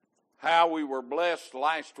how we were blessed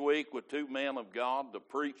last week with two men of God to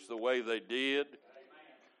preach the way they did.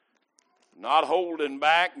 Not holding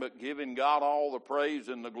back, but giving God all the praise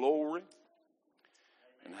and the glory.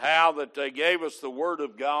 And how that they gave us the Word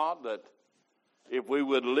of God, that if we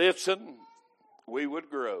would listen, we would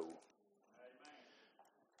grow.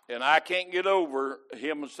 And I can't get over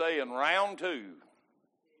him saying, round two.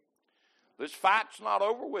 This fight's not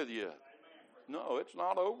over with yet. No, it's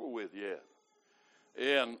not over with yet.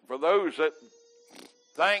 And for those that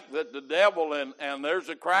think that the devil, and there's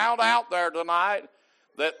a crowd out there tonight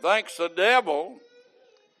that thinks the devil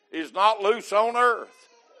is not loose on earth.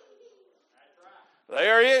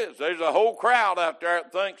 There is. There's a whole crowd out there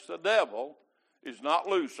that thinks the devil is not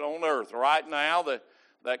loose on earth right now,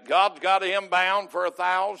 that God's got him bound for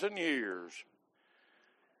 1,000 years.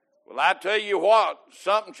 Well, I tell you what,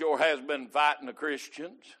 something sure has been fighting the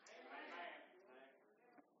Christians.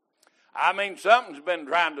 I mean, something's been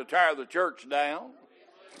trying to tear the church down.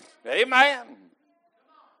 Amen.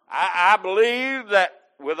 I believe that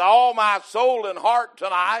with all my soul and heart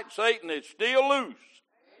tonight, Satan is still loose.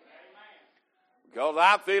 Because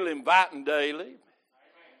I feel him fighting daily.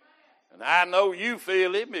 And I know you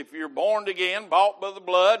feel him. If you're born again, bought by the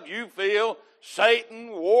blood, you feel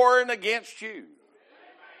Satan warring against you.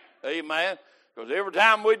 Amen. Because every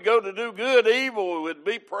time we'd go to do good, evil would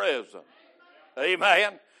be present.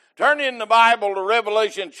 Amen. Turn in the Bible to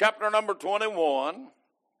Revelation chapter number 21.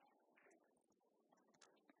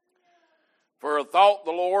 For a thought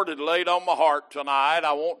the Lord had laid on my heart tonight.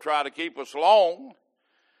 I won't try to keep us long,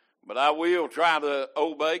 but I will try to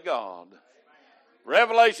obey God.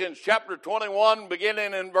 Revelation chapter 21,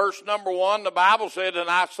 beginning in verse number 1, the Bible said, And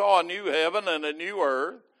I saw a new heaven and a new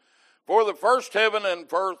earth. For the first heaven and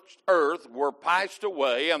first earth were passed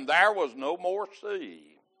away, and there was no more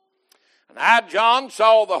sea. And I, John,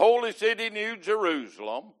 saw the holy city, New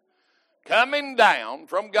Jerusalem, coming down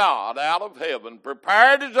from God out of heaven,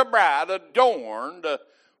 prepared as a bride adorned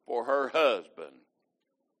for her husband.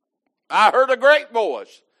 I heard a great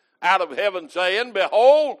voice out of heaven saying,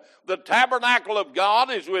 Behold, the tabernacle of God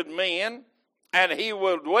is with men, and he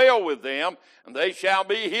will dwell with them, and they shall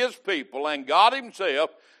be his people, and God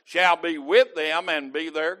himself shall be with them and be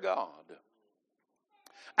their God.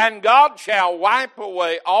 And God shall wipe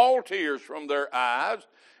away all tears from their eyes,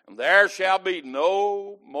 and there shall be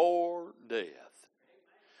no more death.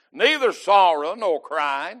 Neither sorrow nor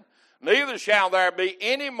crying, neither shall there be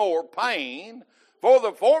any more pain, for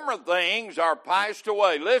the former things are passed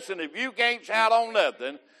away. Listen, if you can't shout on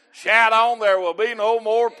nothing, shout on, there will be no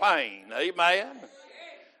more pain. Amen.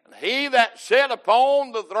 And he that sat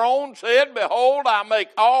upon the throne said, Behold, I make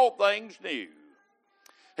all things new.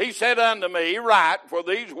 He said unto me, Write, for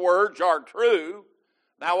these words are true.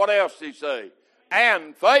 Now what else did he say?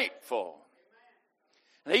 And faithful.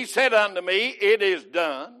 And he said unto me, It is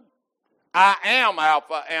done. I am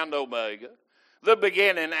Alpha and Omega, the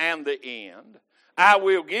beginning and the end. I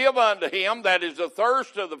will give unto him that is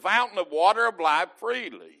athirst of the fountain of water of life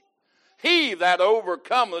freely. He that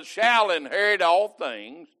overcometh shall inherit all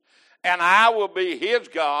things, and I will be his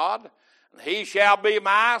God, and he shall be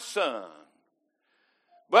my son.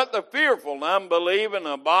 But the fearful and unbelieving,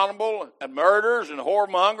 abominable, and murderers, and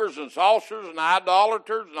whoremongers, and sorcerers, and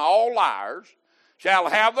idolaters, and all liars, shall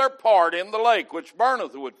have their part in the lake which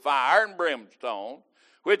burneth with fire and brimstone,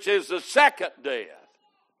 which is the second death.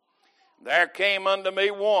 There came unto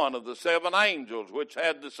me one of the seven angels, which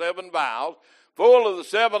had the seven vials, full of the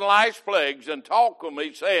seven last plagues, and talked with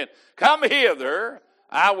me, saying, Come hither,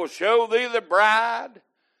 I will show thee the bride,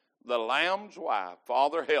 the Lamb's wife.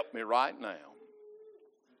 Father, help me right now.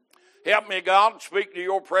 Help me, God, speak to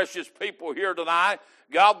your precious people here tonight.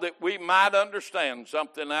 God, that we might understand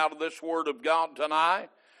something out of this word of God tonight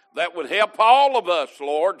that would help all of us,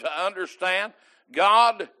 Lord, to understand.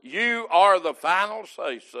 God, you are the final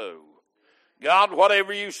say-so. God,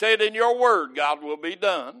 whatever you said in your word, God, will be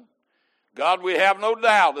done. God, we have no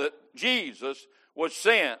doubt that Jesus was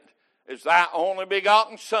sent as thy only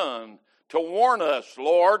begotten Son to warn us,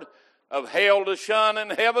 Lord, of hell to shun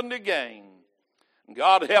and heaven to gain.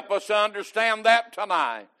 God, help us to understand that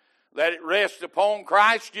tonight, that it rests upon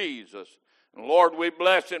Christ Jesus. And Lord, we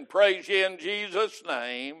bless and praise you in Jesus'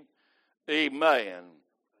 name. Amen.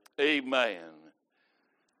 Amen.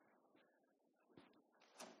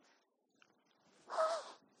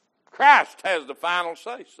 Christ has the final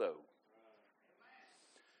say-so.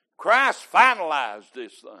 Christ finalized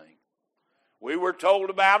this thing. We were told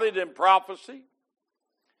about it in prophecy,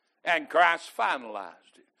 and Christ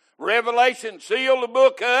finalized it. Revelation sealed the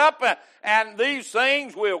book up, and these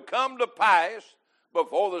things will come to pass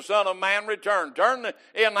before the Son of Man return. Turn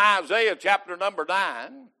in Isaiah chapter number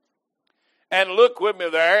 9. And look with me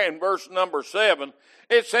there in verse number 7.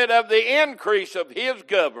 It said, of the increase of his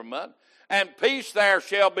government and peace there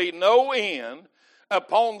shall be no end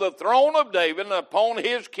upon the throne of David and upon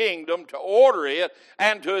his kingdom, to order it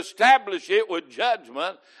and to establish it with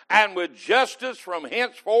judgment and with justice from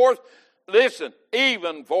henceforth. Listen,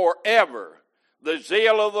 even forever. The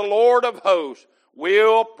zeal of the Lord of hosts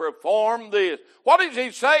will perform this. What is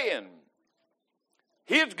he saying?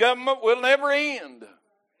 His government will never end.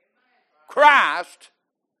 Christ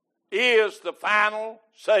is the final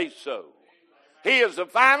say-so. He is the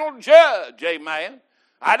final judge, amen.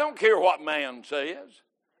 I don't care what man says,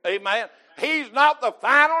 amen. He's not the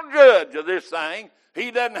final judge of this thing.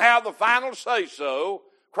 He doesn't have the final say-so.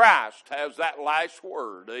 Christ has that last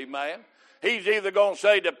word, amen. He's either going to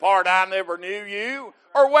say, depart, I never knew you,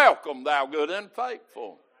 or welcome, thou good and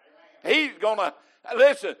faithful. He's going to,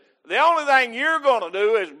 listen, the only thing you're going to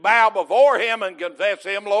do is bow before him and confess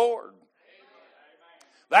him Lord.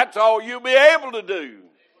 That's all you'll be able to do.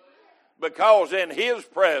 Because in his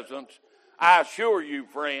presence, I assure you,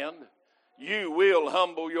 friend, you will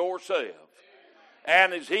humble yourself.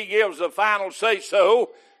 And as he gives the final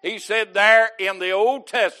say-so, he said there in the Old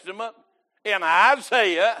Testament, in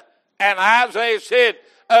Isaiah, and Isaiah said,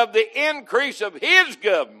 of the increase of his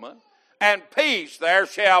government and peace there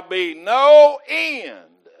shall be no end.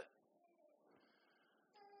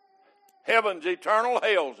 Heaven's eternal,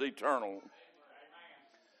 hell's eternal.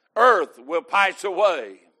 Earth will pass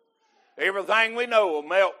away. Everything we know will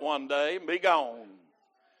melt one day and be gone.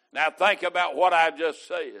 Now think about what I just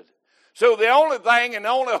said. So the only thing and the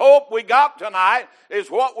only hope we got tonight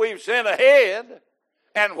is what we've sent ahead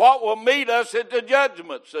and what will meet us at the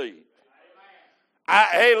judgment seat.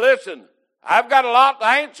 Hey, listen, I've got a lot to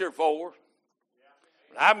answer for.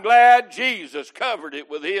 I'm glad Jesus covered it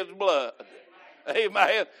with his blood.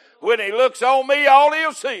 Amen. When he looks on me, all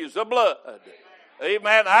he'll see is the blood.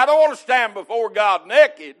 Amen. I don't want to stand before God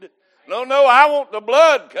naked. No, I want the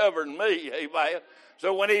blood covering me. Amen.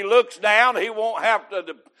 So when he looks down, he won't have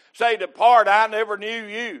to say, depart, I never knew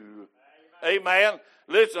you. Amen.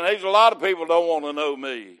 Listen, there's a lot of people don't want to know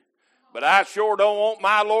me. But I sure don't want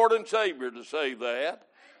my Lord and Savior to say that.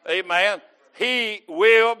 Amen. He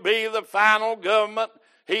will be the final government.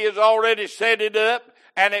 He has already set it up,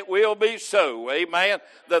 and it will be so. Amen.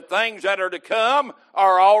 The things that are to come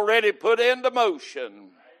are already put into motion.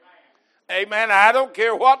 Amen. I don't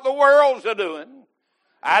care what the world's doing.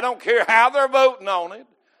 I don't care how they're voting on it.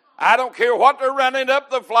 I don't care what they're running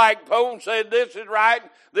up the flagpole and saying this is right,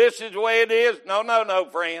 this is the way it is. No,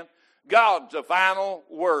 friend. God's the final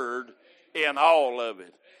word in all of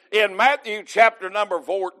it. In Matthew chapter number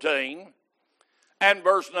 14 and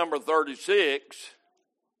verse number 36,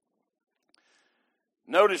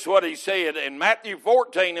 notice what he said in Matthew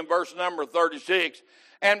 14 and verse number 36,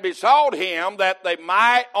 and besought him that they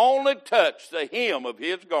might only touch the hem of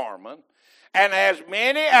his garment, and as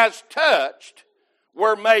many as touched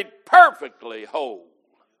were made perfectly whole.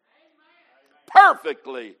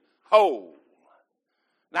 Perfectly whole.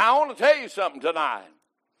 Now I want to tell you something tonight.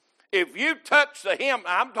 If you touch the hem,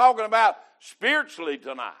 I'm talking about spiritually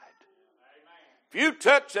tonight. If you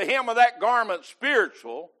touch the hem of that garment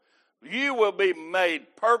spiritual, you will be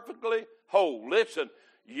made perfectly whole. Listen,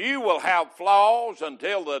 you will have flaws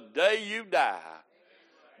until the day you die.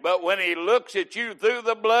 But when he looks at you through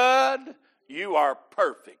the blood, you are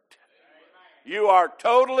perfect. You are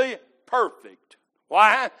totally perfect.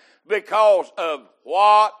 Why? Because of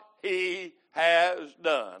what he has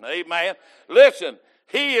done. Amen. Listen,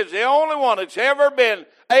 he is the only one that's ever been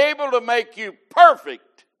able to make you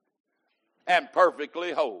perfect and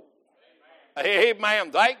perfectly whole.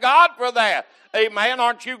 Amen. Thank God for that. Amen.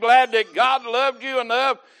 Aren't you glad that God loved you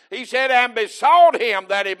enough? He said, and besought him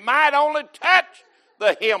that he might only touch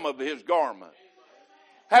the hem of his garment.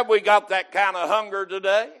 Have we got that kind of hunger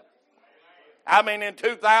today? I mean, in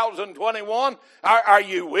 2021, are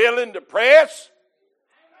you willing to press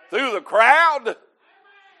through the crowd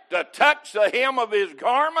to touch the hem of his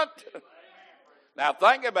garment? Now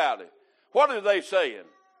think about it. What are they saying?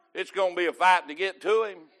 It's going to be a fight to get to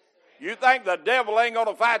him. You think the devil ain't going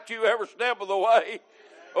to fight you every step of the way?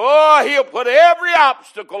 Oh, he'll put every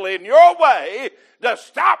obstacle in your way to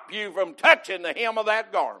stop you from touching the hem of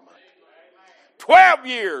that garment. 12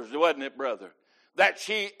 years, wasn't it, brother, that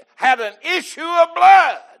she had an issue of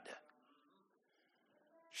blood.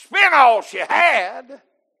 Spent all she had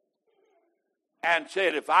and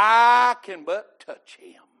said, if I can but touch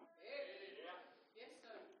him.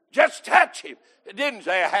 Just touch him. It didn't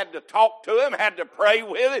say I had to talk to him, had to pray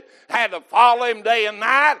with him, had to follow him day and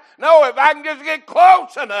night. No, if I can just get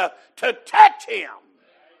close enough to touch him.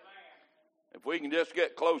 If we can just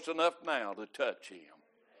get close enough now to touch him,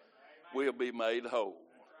 we'll be made whole.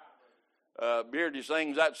 Beardy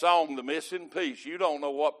sings that song, The Missing Piece. You don't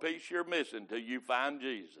know what piece you're missing till you find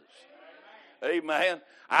Jesus. Amen.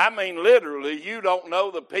 I mean, literally, you don't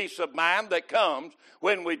know the peace of mind that comes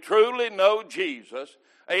when we truly know Jesus.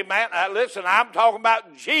 Amen. Listen, I'm talking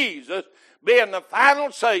about Jesus being the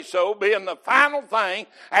final say-so, being the final thing,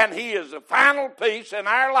 and he is the final piece in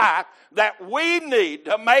our life that we need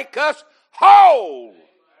to make us whole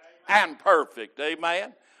and perfect.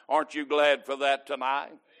 Amen. Aren't you glad for that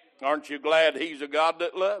tonight? Aren't you glad he's a God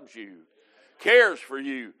that loves you, cares for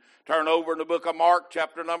you? Turn over in the book of Mark,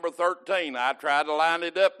 chapter number 13. I tried to line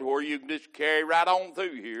it up to where you can just carry right on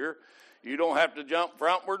through here. You don't have to jump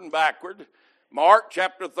frontward and backward. Mark,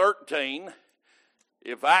 chapter 13.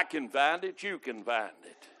 If I can find it, you can find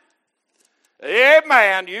it.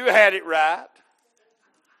 Amen. You had it right.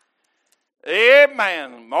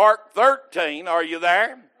 Amen. Mark 13. Are you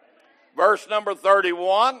there? Verse number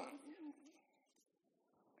 31.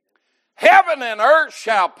 Heaven and earth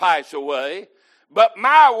shall pass away, but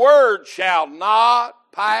my word shall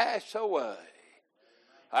not pass away.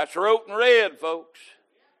 That's wrote in red, folks.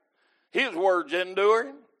 His word's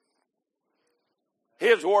enduring.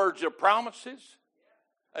 His words are promises.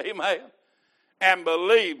 Amen. And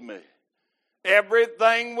believe me,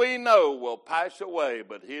 everything we know will pass away,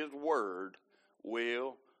 but his word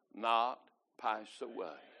will not pass away.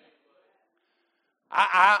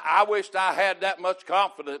 I wished I had that much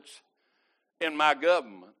confidence in my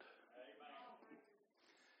government.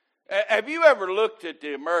 Have you ever looked at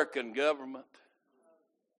the American government?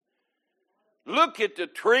 Look at the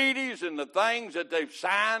treaties and the things that they've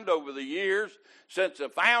signed over the years since the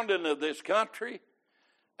founding of this country,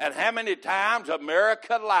 and how many times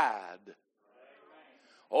America lied.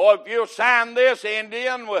 Oh, if you'll sign this,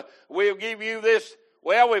 Indian, we'll give you this.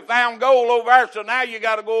 Well, we found gold over there, so now you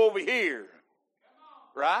got to go over here.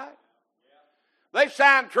 Right? They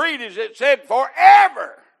signed treaties that said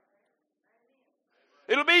forever.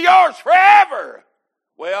 It'll be yours forever.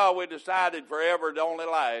 Well, we decided forever to only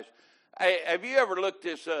last. Hey, have you ever looked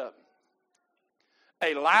this up?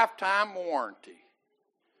 A lifetime warranty,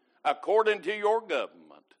 according to your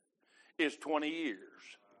government, is 20 years.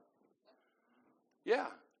 Yeah.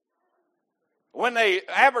 When they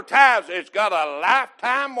advertise it's got a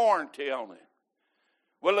lifetime warranty on it.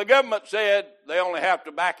 Well, the government said they only have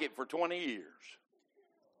to back it for 20 years.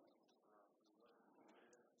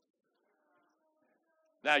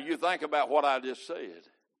 Now, you think about what I just said.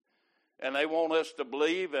 And they want us to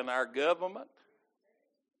believe in our government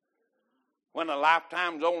when a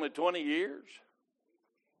lifetime's only 20 years?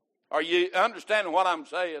 Are you understanding what I'm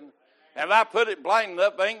saying? Have I put it plain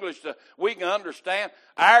enough English so we can understand?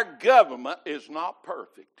 Our government is not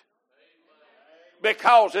perfect.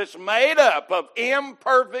 Because it's made up of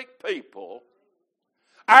imperfect people.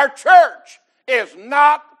 Our church is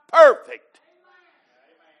not perfect.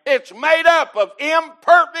 It's made up of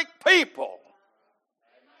imperfect people.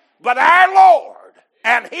 But our Lord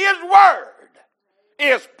and his word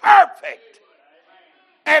is perfect.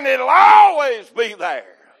 And it'll always be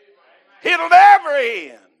there. It'll never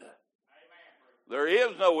end. There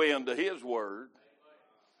is no end to his word.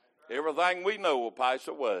 Everything we know will pass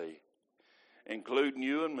away, including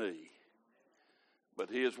you and me. But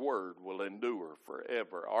his word will endure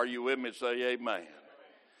forever. Are you with me? Say amen.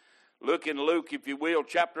 Look in Luke, if you will,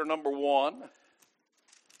 chapter number 1.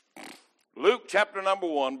 Luke chapter number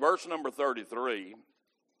 1, verse number 33.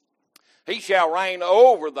 He shall reign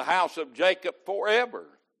over the house of Jacob forever,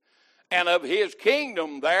 and of his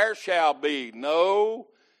kingdom there shall be no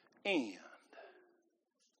end.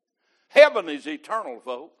 Heaven is eternal,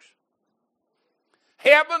 folks.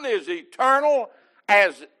 Heaven is eternal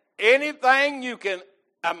as anything you can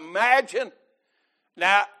imagine.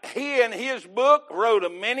 Now, he in his book wrote a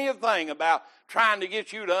many a thing about trying to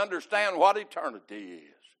get you to understand what eternity is.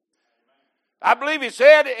 I believe he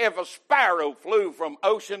said if a sparrow flew from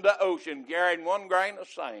ocean to ocean carrying one grain of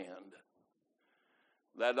sand,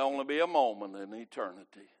 that'd only be a moment in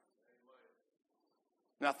eternity.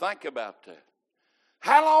 Now think about that.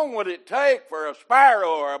 How long would it take for a sparrow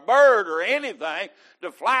or a bird or anything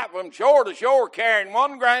to fly from shore to shore carrying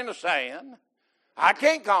one grain of sand? I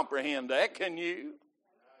can't comprehend that, can you?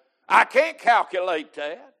 I can't calculate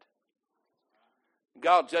that.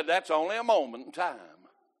 God said that's only a moment in time.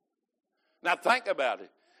 Now think about it.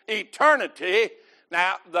 Eternity.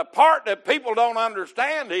 Now the part that people don't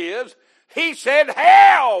understand is he said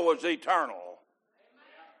hell was eternal.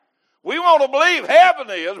 We want to believe heaven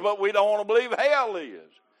is, but we don't want to believe hell is.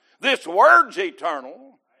 This word's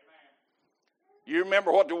eternal. You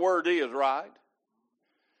remember what the word is, right?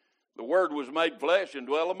 The Word was made flesh and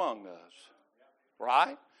dwelt among us.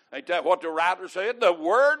 Right? Ain't that what the writer said? The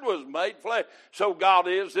Word was made flesh. So God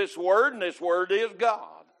is this Word, and this Word is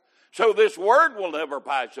God. So this Word will never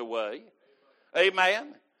pass away.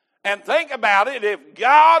 Amen? And think about it. If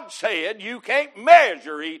God said you can't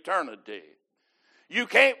measure eternity, you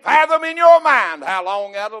can't fathom in your mind how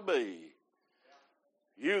long that'll be.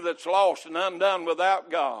 You that's lost and undone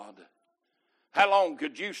without God, how long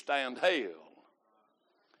could you stand hell?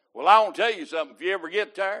 Well, I want to tell you something. If you ever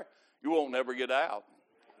get there, you won't never get out.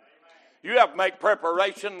 You have to make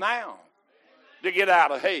preparation now to get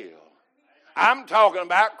out of hell. I'm talking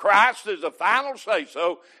about Christ as the final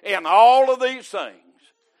say-so in all of these things.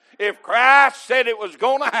 If Christ said it was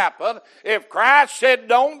going to happen, if Christ said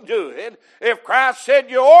don't do it, if Christ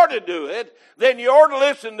said you ought to do it, then you ought to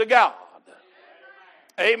listen to God.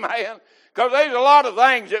 Amen. Because there's a lot of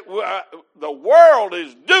things that the world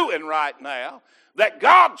is doing right now that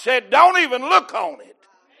God said don't even look on it.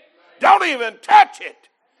 Don't even touch it.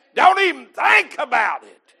 Don't even think about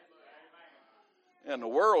it. And the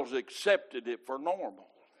world's accepted it for normal.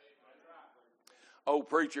 Oh,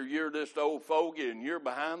 preacher, you're just old fogey and you're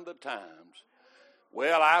behind the times.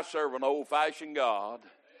 Well, I serve an old-fashioned God.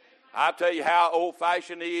 I tell you how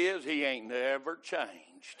old-fashioned he is. He ain't never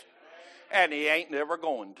changed. And he ain't never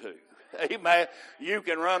going to. Amen. You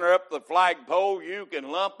can run her up the flagpole. You can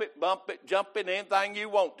lump it, bump it, jump it, anything you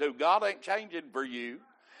want to. God ain't changing for you.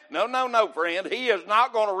 No, friend. He is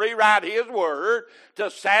not going to rewrite his word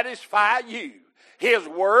to satisfy you. His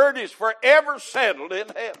word is forever settled in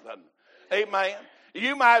heaven. Amen.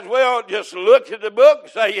 You might as well just look at the book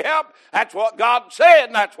and say, yep, that's what God said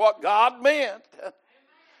and that's what God meant.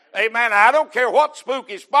 Amen. I don't care what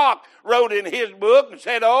Spooky Spock wrote in his book and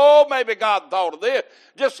said, oh, maybe God thought of this.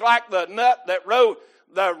 Just like the nut that wrote,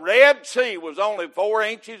 the Red Sea was only 4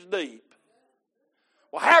 inches deep.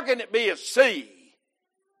 Well, how can it be a sea?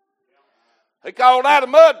 They called that a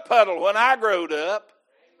mud puddle when I growed up.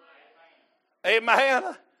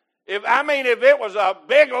 Amen. If it was a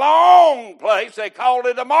big, long place, they called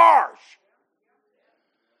it a marsh.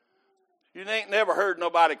 You ain't never heard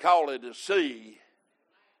nobody call it a sea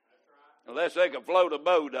unless they can float a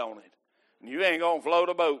boat on it. And you ain't going to float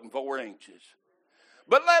a boat in 4 inches.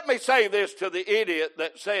 But let me say this to the idiot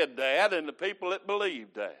that said that and the people that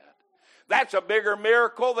believed that. That's a bigger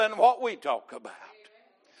miracle than what we talk about.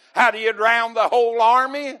 How do you drown the whole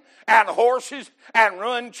army and horses and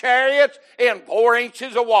run chariots in 4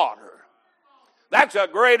 inches of water? That's a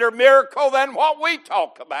greater miracle than what we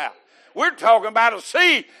talk about. We're talking about a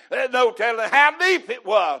sea. There's no telling how deep it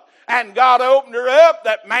was. And God opened her up.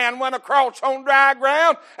 That man went across on dry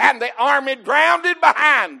ground and the army drowned it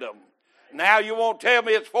behind them. Now you won't tell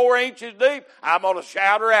me it's 4 inches deep? I'm going to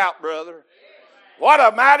shout her out, brother. What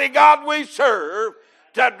a mighty God we serve,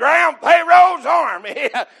 to drown Pharaoh's army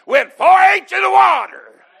with 4 inches of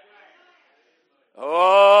water.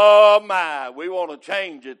 Oh my, we want to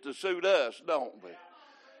change it to suit us, don't we?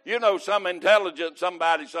 You know, some intelligent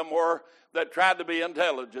somebody somewhere that tried to be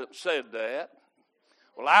intelligent said that.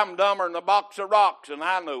 Well, I'm dumber than a box of rocks and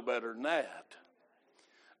I know better than that.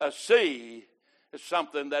 A sea is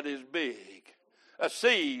something that is big. A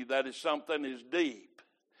sea that is something is deep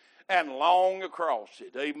and long across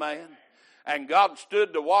it. Amen. And God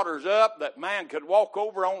stood the waters up that man could walk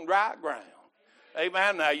over on dry ground.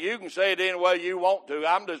 Amen. Now, you can say it any way you want to.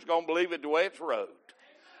 I'm just going to believe it the way it's wrote.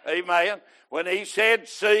 Amen. When he said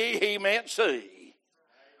sea, he meant sea.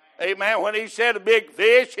 Amen. When he said a big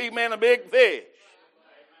fish, he meant a big fish.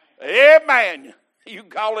 Amen. You can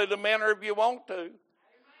call it a minnow if you want to.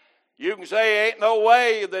 You can say ain't no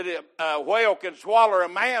way that a whale can swallow a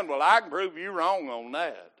man. Well, I can prove you wrong on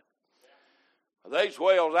that. These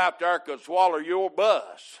whales out there could swallow your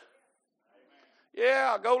bus.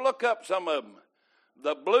 Yeah, go look up some of them.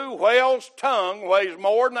 The blue whale's tongue weighs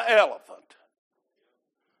more than an elephant.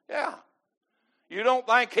 Yeah. You don't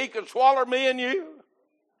think he could swallow me and you?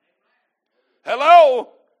 Hello?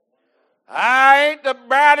 I ain't the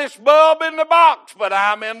brightest bulb in the box, but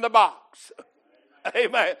I'm in the box.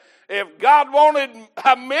 Amen. If God wanted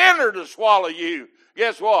a minnow to swallow you,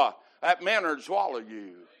 guess what? That minnow would swallow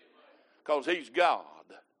you. Because he's God.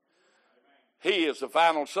 He is the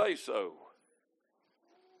final say-so.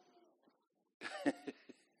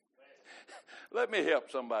 Let me help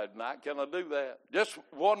somebody tonight. Can I do that? Just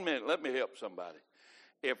 1 minute. Let me help somebody.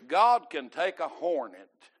 If God can take a hornet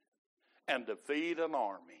and defeat an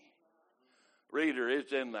army. Reader,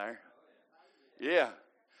 it's in there. Yeah.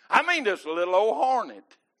 I mean just a little old hornet.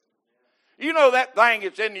 You know that thing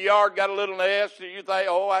that's in the yard got a little nest and you think,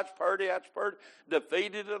 oh, that's pretty, that's pretty.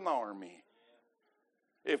 Defeated an army.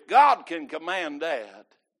 If God can command that,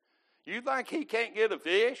 You think he can't get a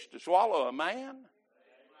fish to swallow a man?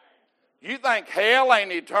 You think hell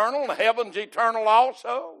ain't eternal and heaven's eternal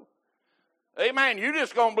also? Amen. You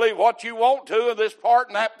just going to believe what you want to in this part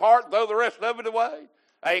and that part and throw the rest of it away?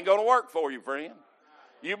 Ain't going to work for you, friend.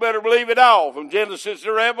 You better believe it all from Genesis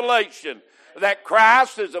to Revelation that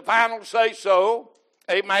Christ is the final say-so.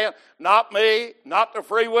 Amen. Not me, not the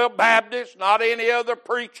Free Will Baptist, not any other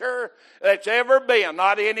preacher that's ever been,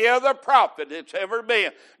 not any other prophet that's ever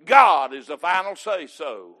been. God is the final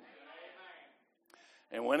say-so.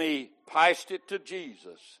 And when he passed it to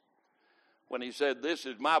Jesus, when he said, "This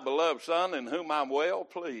is my beloved Son in whom I'm well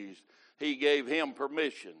pleased," he gave him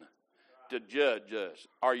permission to judge us.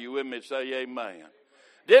 Are you with me? Say amen.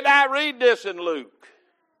 Did I read this in Luke?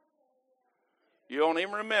 You don't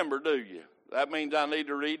even remember, do you? That means I need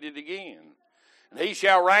to read it again. "And he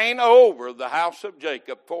shall reign over the house of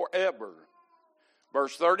Jacob forever."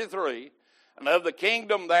 Verse 33, "And of the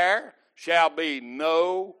kingdom there shall be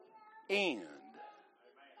no end."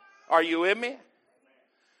 Are you with me?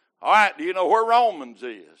 All right, do you know where Romans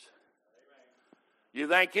is? You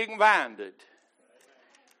think you can find it?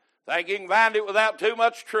 Think you can find it without too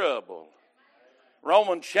much trouble?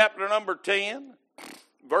 Romans chapter number 10,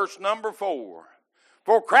 verse number 4.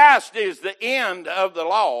 "For Christ is the end of the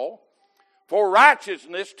law, for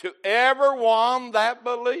righteousness to everyone that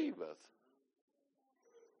believeth."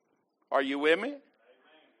 Are you with me?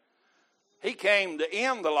 He came to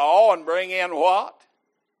end the law and bring in what?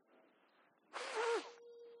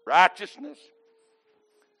 Righteousness.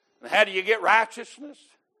 And how do you get righteousness?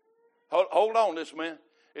 Hold on just a minute.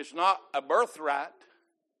 It's not a birthright.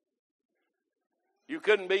 You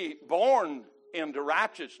couldn't be born into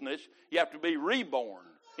righteousness. You have to be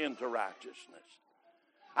reborn into righteousness.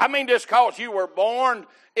 I mean, just because you were born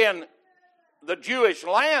in the Jewish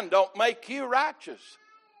land don't make you righteous.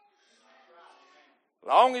 As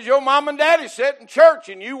long as your mom and daddy sat in church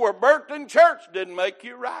and you were birthed in church didn't make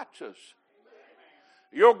you righteous.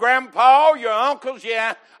 Your grandpa, your uncles,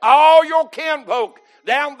 yeah, all your kinfolk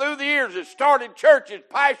down through the years that started churches,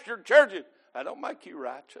 pastored churches, that don't make you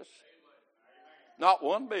righteous. Not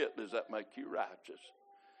one bit does that make you righteous.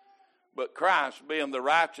 But Christ, being the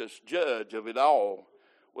righteous judge of it all,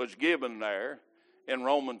 was given there in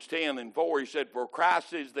Romans 10 and 4. He said, "For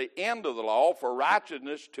Christ is the end of the law for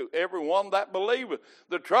righteousness to everyone that believeth."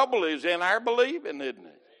 The trouble is in our believing, isn't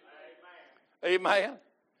it? Amen.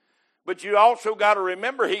 But you also got to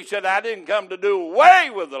remember, he said, "I didn't come to do away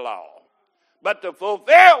with the law, but to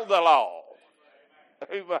fulfill the law."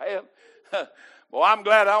 Amen. Well, I'm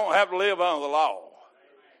glad I don't have to live under the law.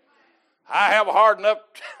 I have a hard enough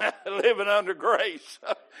living under grace.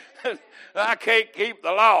 I can't keep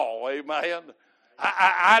the law. Amen.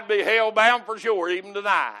 I'd be hell-bound for sure, even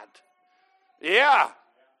tonight. Yeah,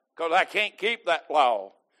 because I can't keep that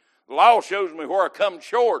law. The law shows me where I come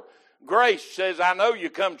short. Grace says, "I know you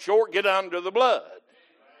come short, get under the blood."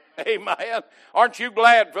 Amen. Aren't you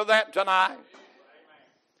glad for that tonight?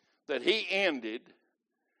 That he ended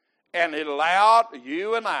and it allowed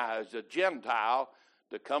you and I as a Gentile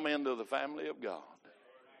to come into the family of God.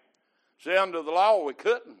 See, under the law we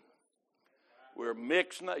couldn't. We're a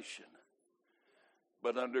mixed nation.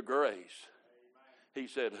 But under grace, he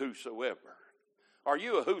said, "Whosoever." Are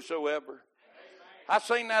you a whosoever? I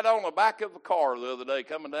seen that on the back of a car the other day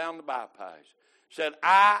coming down the bypass. Said,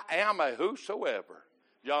 "I am a whosoever."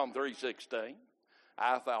 John 3:16.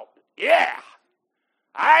 I thought, yeah,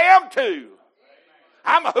 I am too.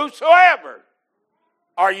 I'm a whosoever.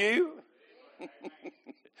 Are you?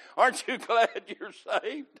 Aren't you glad you're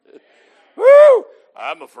saved? Woo!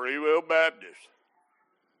 I'm a Free Will Baptist.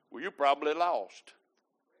 Well, you're probably lost.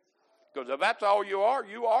 Because if that's all you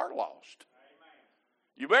are lost.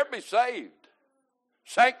 You better be saved,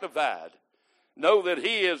 sanctified. Know that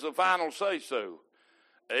he is the final say-so.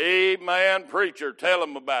 Amen, preacher. Tell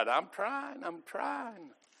him about it. I'm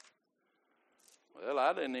trying. Well,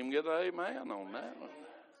 I didn't even get an amen on that one.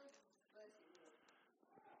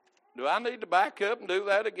 Do I need to back up and do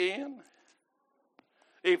that again?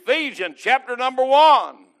 Ephesians chapter number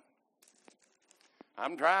 1.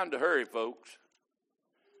 I'm trying to hurry, folks.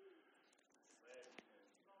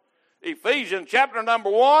 Ephesians chapter number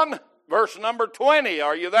 1, verse number 20.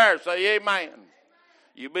 Are you there? Say amen.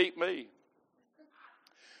 You beat me.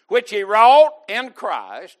 "Which he wrought in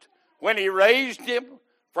Christ when he raised him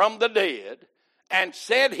from the dead and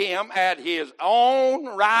set him at his own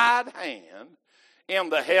right hand in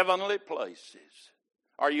the heavenly places."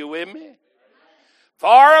 Are you with me?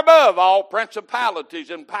 "Far above all principalities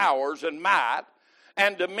and powers and might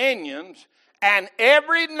and dominions and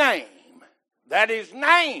every name that is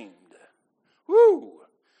named." Woo!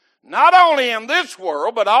 not only in this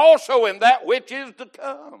world, but also in that which is to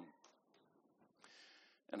come,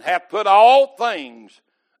 and hath put all things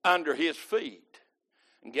under his feet,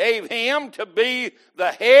 and gave him to be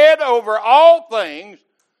the head over all things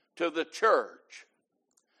to the church,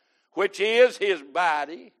 which is his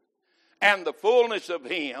body, and the fullness of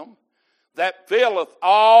him that filleth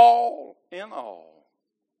all in all.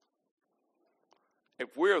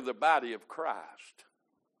 If we're the body of Christ,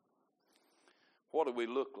 what do we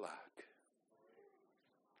look like?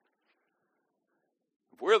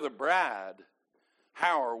 If we're the bride,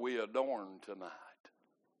 how are we adorned tonight?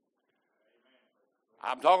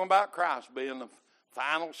 I'm talking about Christ being the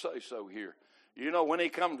final say-so here. You know, when he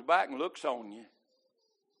comes back and looks on you,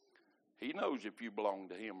 he knows if you belong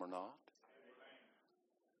to him or not.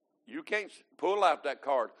 You can't pull out that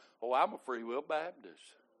card, oh, I'm a free will Baptist.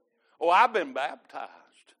 Oh, I've been baptized.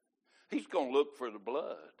 He's going to look for the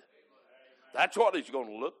blood. That's what he's going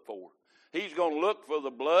to look for. He's going to look for the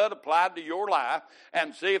blood applied to your life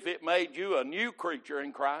and see if it made you a new creature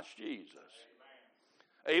in Christ Jesus.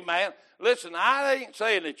 Amen. Listen, I ain't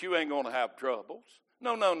saying that you ain't going to have troubles.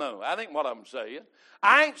 No. That ain't what I'm saying.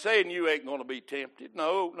 I ain't saying you ain't going to be tempted.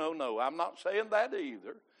 No. I'm not saying that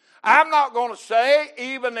either. I'm not going to say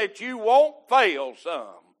even that you won't fail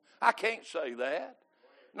some. I can't say that.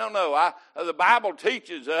 No. The Bible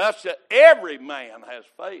teaches us that every man has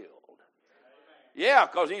failed. Yeah,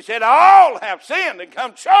 because he said all have sinned and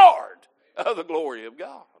come short of the glory of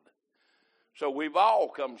God. So we've all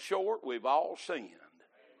come short. We've all sinned.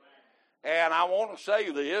 And I want to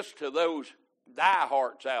say this to those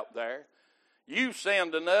diehards out there. You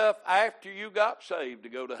sinned enough after you got saved to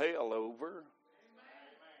go to hell over.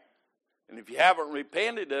 And if you haven't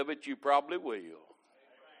repented of it, you probably will.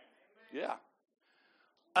 Yeah.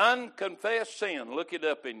 Unconfessed sin. Look it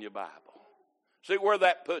up in your Bible. See where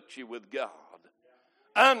that puts you with God.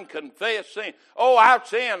 Unconfessed sin. Oh, I've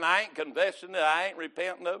sinned. I ain't confessing it. I ain't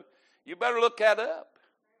repenting of it. You better look that up.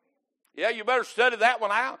 Yeah, you better study that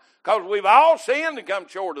one out. Because we've all sinned and come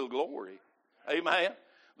short of the glory. Amen.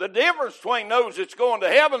 The difference between those that's going to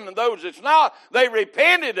heaven and those that's not, they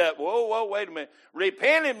repented of. Whoa, wait a minute.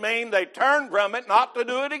 Repented means they turned from it not to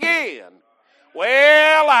do it again.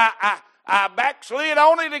 Well, I backslid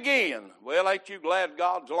on it again. Well, ain't you glad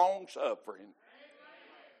God's long suffering?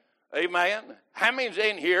 Amen. How many's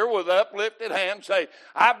in here with uplifted hands say,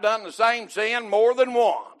 I've done the same sin more than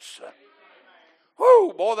once?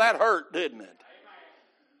 Whew, boy, that hurt, didn't it?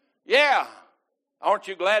 Yeah. Aren't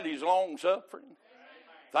you glad he's long suffering?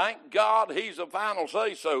 Thank God he's the final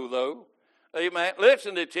say-so, though. Amen.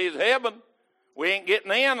 Listen, it's his heaven. We ain't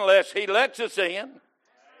getting in unless he lets us in.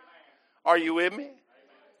 Are you with me?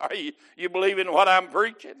 Are you believing what I'm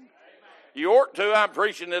preaching? You ought to. I'm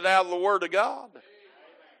preaching it out of the Word of God.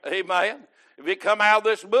 Amen. If it come out of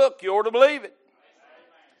this book, you ought to believe it.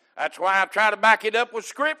 That's why I try to back it up with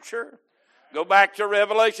Scripture. Go back to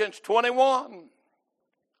Revelation 21.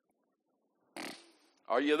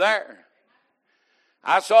 Are you there?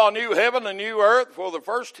 I saw a new heaven and new earth, for the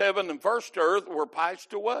first heaven and first earth were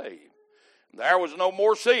passed away. There was no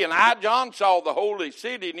more sea. And I, John, saw the holy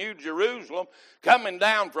city, New Jerusalem, coming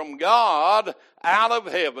down from God out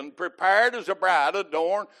of heaven, prepared as a bride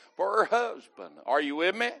adorned for her husband. Are you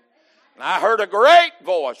with me? And I heard a great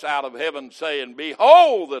voice out of heaven saying,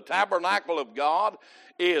 Behold, the tabernacle of God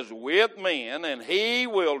is with men, and he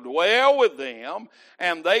will dwell with them,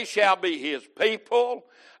 and they shall be his people,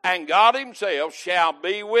 and God himself shall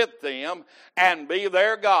be with them and be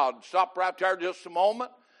their God. Stop right there just a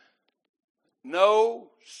moment.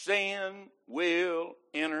 No sin will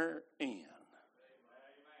enter in.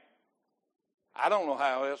 I don't know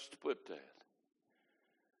how else to put that.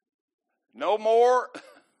 No more.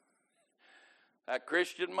 That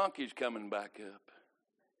Christian monkey's coming back up.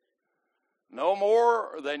 No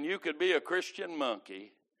more than you could be a Christian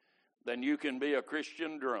monkey than you can be a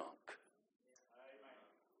Christian drunk.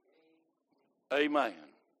 Amen.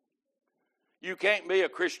 You can't be a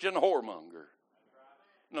Christian whoremonger.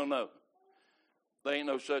 No. There ain't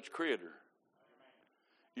no such critter.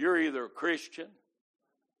 You're either a Christian,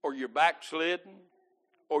 or you're backslidden,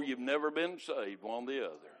 or you've never been saved, one or the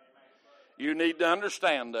other. You need to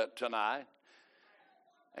understand that tonight.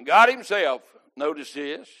 And God himself, notice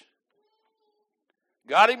this,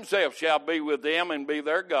 God himself shall be with them and be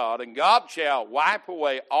their God, and God shall wipe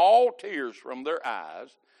away all tears from their eyes,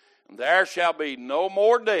 and there shall be no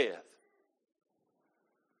more death.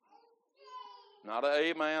 Not an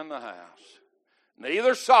amen in the house.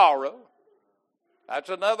 Neither sorrow. That's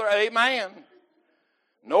another amen.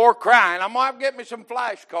 Nor crying. I'm going to get me some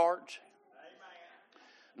flashcards.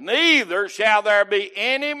 Neither shall there be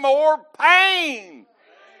any more pain.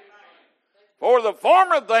 For the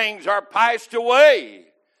former things are passed away.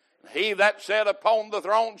 He that sat upon the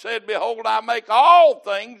throne said, Behold, I make all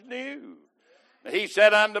things new. And he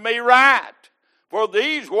said unto me, Write, for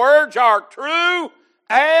these words are true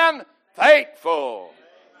and faithful.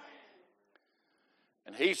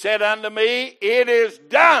 And he said unto me, It is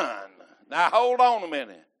done. Now hold on a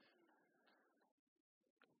minute.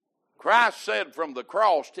 Christ said from the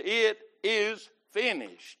cross, It is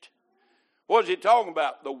finished. What is he talking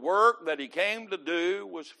about? The work that he came to do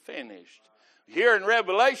was finished. Here in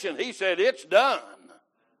Revelation, he said, It's done.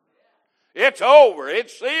 It's over.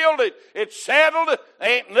 It's sealed. It's settled.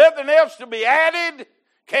 Ain't nothing else to be added.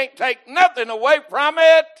 Can't take nothing away from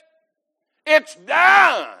it. It's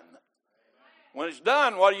done. When it's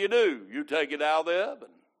done, what do? You take it out of the oven.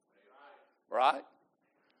 Right?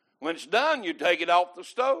 When it's done, you take it off the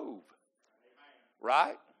stove.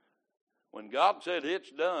 Right? When God said it's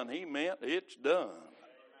done, he meant it's done.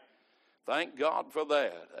 Thank God for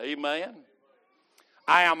that. Amen.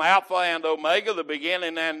 I am Alpha and Omega, the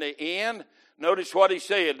beginning and the end. Notice what he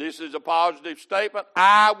said. This is a positive statement.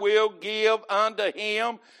 I will give unto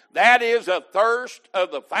him that is a thirst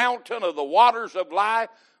of the fountain of the waters of life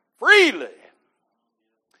freely.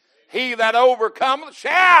 He that overcometh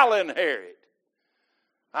shall inherit.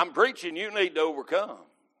 I'm preaching you need to overcome.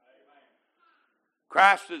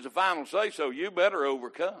 Christ is the final say, so you better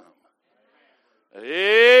overcome.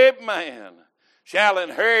 Amen. Shall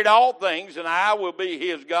inherit all things, and I will be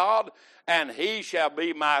his God, and he shall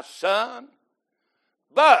be my son.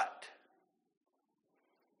 But,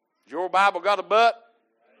 has your Bible got a but?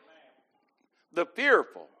 The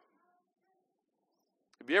fearful.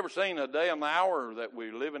 Have you ever seen a day and hour that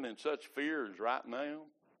we're living in such fear as right now?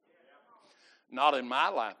 Not in my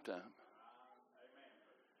lifetime.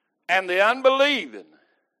 And the unbelieving,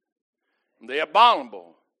 the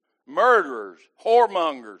abominable, murderers,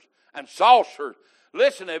 whoremongers, and sorcerers.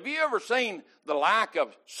 Listen, have you ever seen the like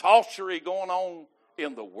of sorcery going on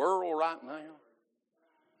in the world right now?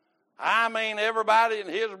 I mean, everybody and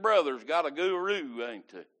his brothers got a guru, ain't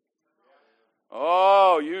they?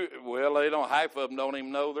 Oh, they don't. Half of them don't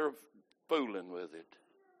even know they're fooling with it.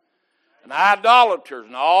 And idolaters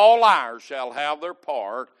and all liars shall have their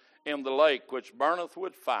part in the lake which burneth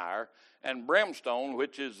with fire and brimstone,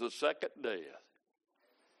 which is the second death.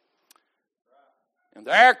 And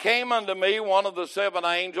there came unto me one of the seven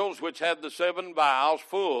angels which had the seven vials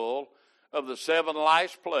full of the seven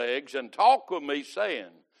last plagues, and talked with me, saying,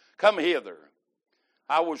 Come hither,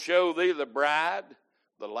 I will show thee the bride,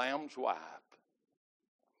 the Lamb's wife.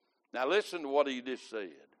 Now listen to what he just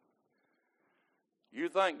said. You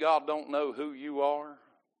think God don't know who you are?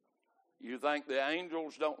 You think the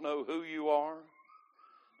angels don't know who you are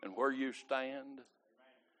and where you stand?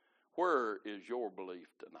 Where is your belief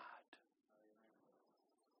tonight?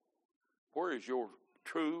 Where is your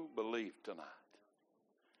true belief tonight?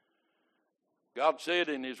 God said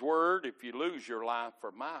in his word, if you lose your life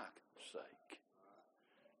for my sake,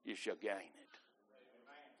 you shall gain it.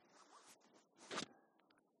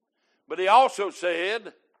 But he also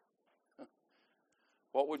said,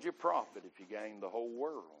 what would you profit if you gained the whole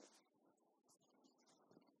world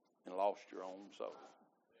and lost your own soul?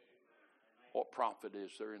 What profit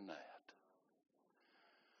is there in that?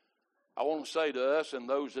 I want to say to us and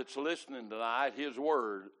those that's listening tonight, his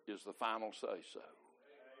word is the final say-so.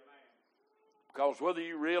 Because whether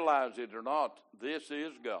you realize it or not, this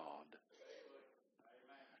is God.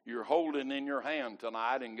 You're holding in your hand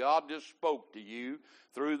tonight, and God just spoke to you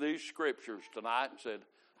through these scriptures tonight and said,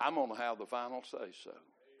 I'm going to have the final say-so.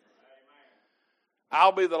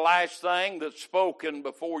 I'll be the last thing that's spoken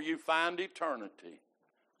before you find eternity.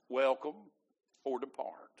 Welcome or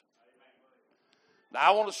depart. Now,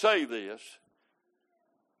 I want to say this.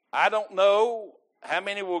 I don't know how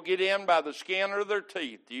many will get in by the skin of their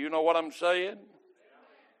teeth. Do you know what I'm saying?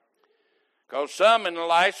 Because some in the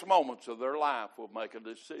last moments of their life will make a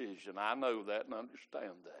decision. I know that and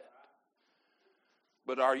understand that.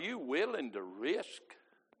 But are you willing to risk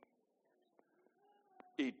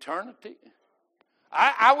eternity?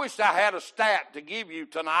 I wish I had a stat to give you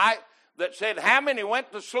tonight that said how many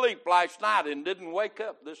went to sleep last night and didn't wake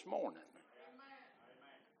up this morning.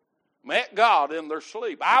 Met God in their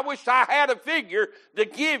sleep. I wish I had a figure to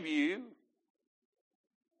give you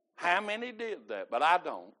how many did that, but I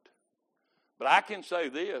don't. But I can say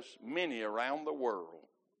this, many around the world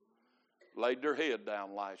laid their head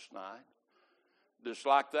down last night, just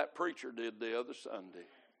like that preacher did the other Sunday.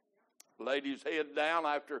 Laid his head down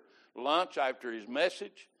after lunch, after his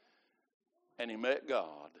message, and he met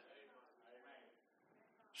God.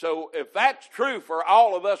 So if that's true for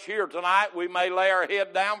all of us here tonight, we may lay our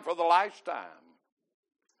head down for the last time.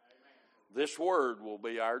 this word will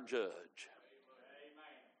be our judge.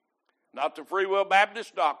 Not the Free Will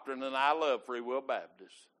Baptist doctrine, and I love Free Will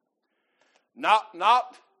Baptists. Not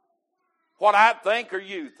what I think or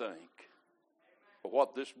you think, but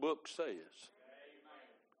what this book says.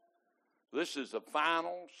 This is the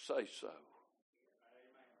final say-so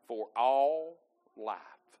for all life.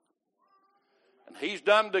 And he's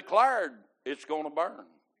done declared it's going to burn.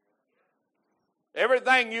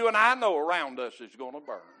 Everything you and I know around us is going to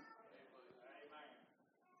burn.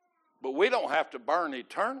 But we don't have to burn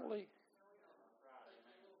eternally.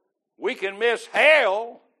 We can miss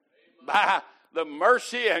hell by the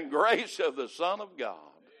mercy and grace of the Son of God.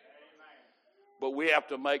 But we have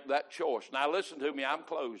to make that choice. Now listen to me, I'm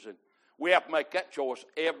closing. We have to make that choice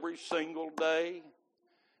every single day,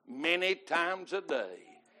 many times a day.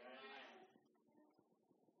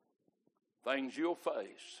 Things you'll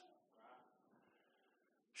face.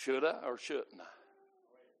 Should I or shouldn't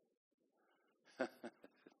I?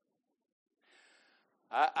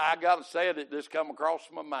 I got to say it just come across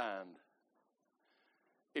my mind.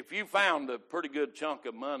 If you found a pretty good chunk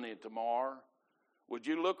of money tomorrow, would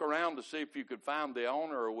you look around to see if you could find the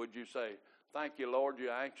owner, or would you say, thank you, Lord, you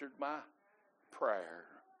answered my prayer?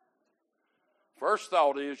 First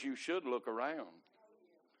thought is you should look around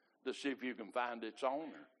to see if you can find its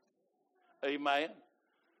owner. Amen.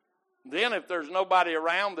 Then if there's nobody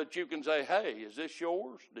around that you can say, hey, is this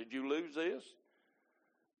yours? Did you lose this?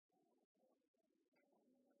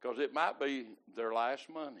 Because it might be their last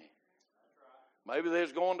money. Maybe they're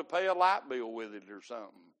going to pay a light bill with it or something.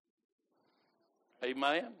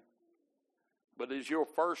 Amen. But is your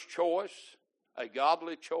first choice a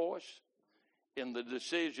godly choice in the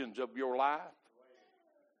decisions of your life?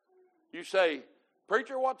 You say,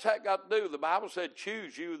 preacher, what's that got to do? The Bible said,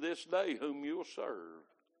 choose you this day whom you'll serve.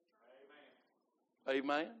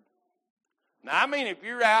 Amen. Now, I mean, if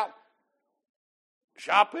you're out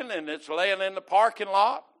shopping and it's laying in the parking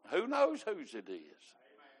lot, who knows whose it is?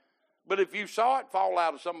 But if you saw it fall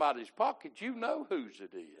out of somebody's pocket, you know whose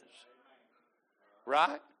it is.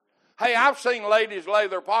 Right? Hey, I've seen ladies lay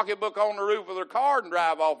their pocketbook on the roof of their car and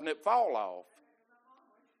drive off and it fall off.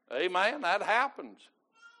 Amen. That happens.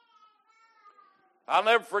 I'll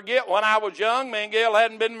never forget when I was young, me and Gail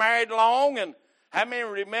hadn't been married long, and how many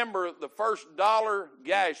remember the first dollar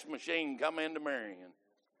gas machine come into Marion?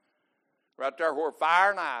 Right there where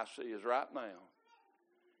Fire and Ice is right now.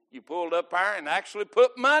 You pulled up there and actually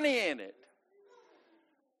put money in it.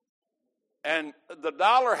 And the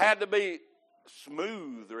dollar had to be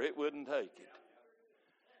smooth or it wouldn't take it.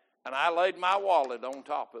 And I laid my wallet on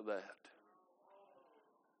top of that.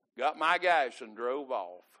 Got my gas and drove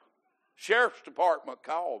off. Sheriff's Department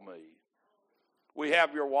called me. We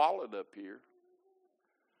have your wallet up here.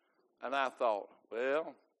 And I thought,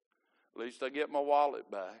 well, at least I get my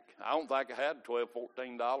wallet back. I don't think I had $12,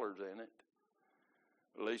 $14 in it.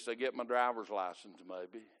 At least I get my driver's license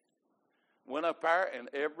maybe. Went up there and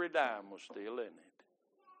every dime was still in it.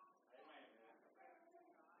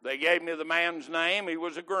 They gave me the man's name. He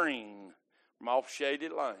was a Green from off Shady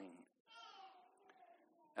Lane.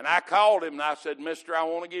 And I called him and I said, mister, I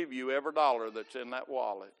want to give you every dollar that's in that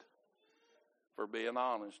wallet. For being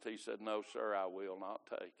honest, he said, no, sir, I will not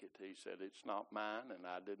take it. He said, it's not mine and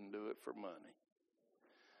I didn't do it for money.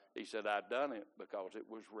 He said, I done it because it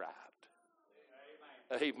was right.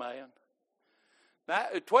 Amen. Now,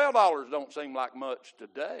 $12 don't seem like much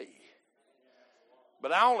today.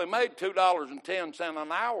 But I only made $2.10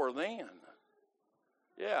 an hour then.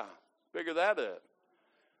 Yeah, figure that up.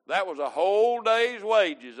 That was a whole day's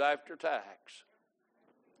wages after tax.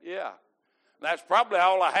 Yeah. That's probably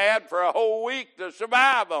all I had for a whole week to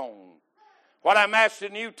survive on. What I'm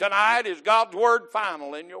asking you tonight is God's word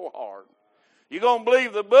final in your heart. You going to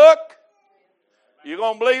believe the book? You're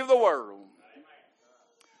going to believe the world.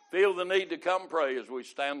 Feel the need to come pray as we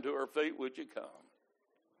stand to our feet. Would you come?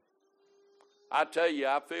 I tell you,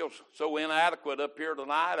 I feel so inadequate up here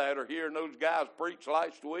tonight after hearing those guys preach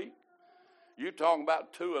last week. You're talking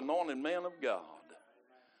about two anointed men of God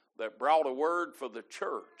that brought a word for the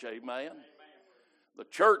church. Amen. The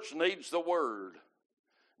church needs the word.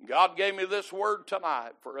 God gave me this word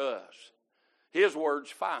tonight for us. His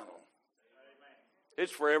word's final.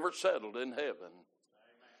 It's forever settled in heaven.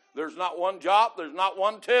 There's not one jot, there's not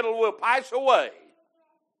one tittle will pass away.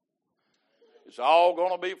 It's all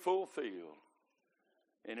going to be fulfilled.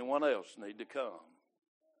 Anyone else need to come?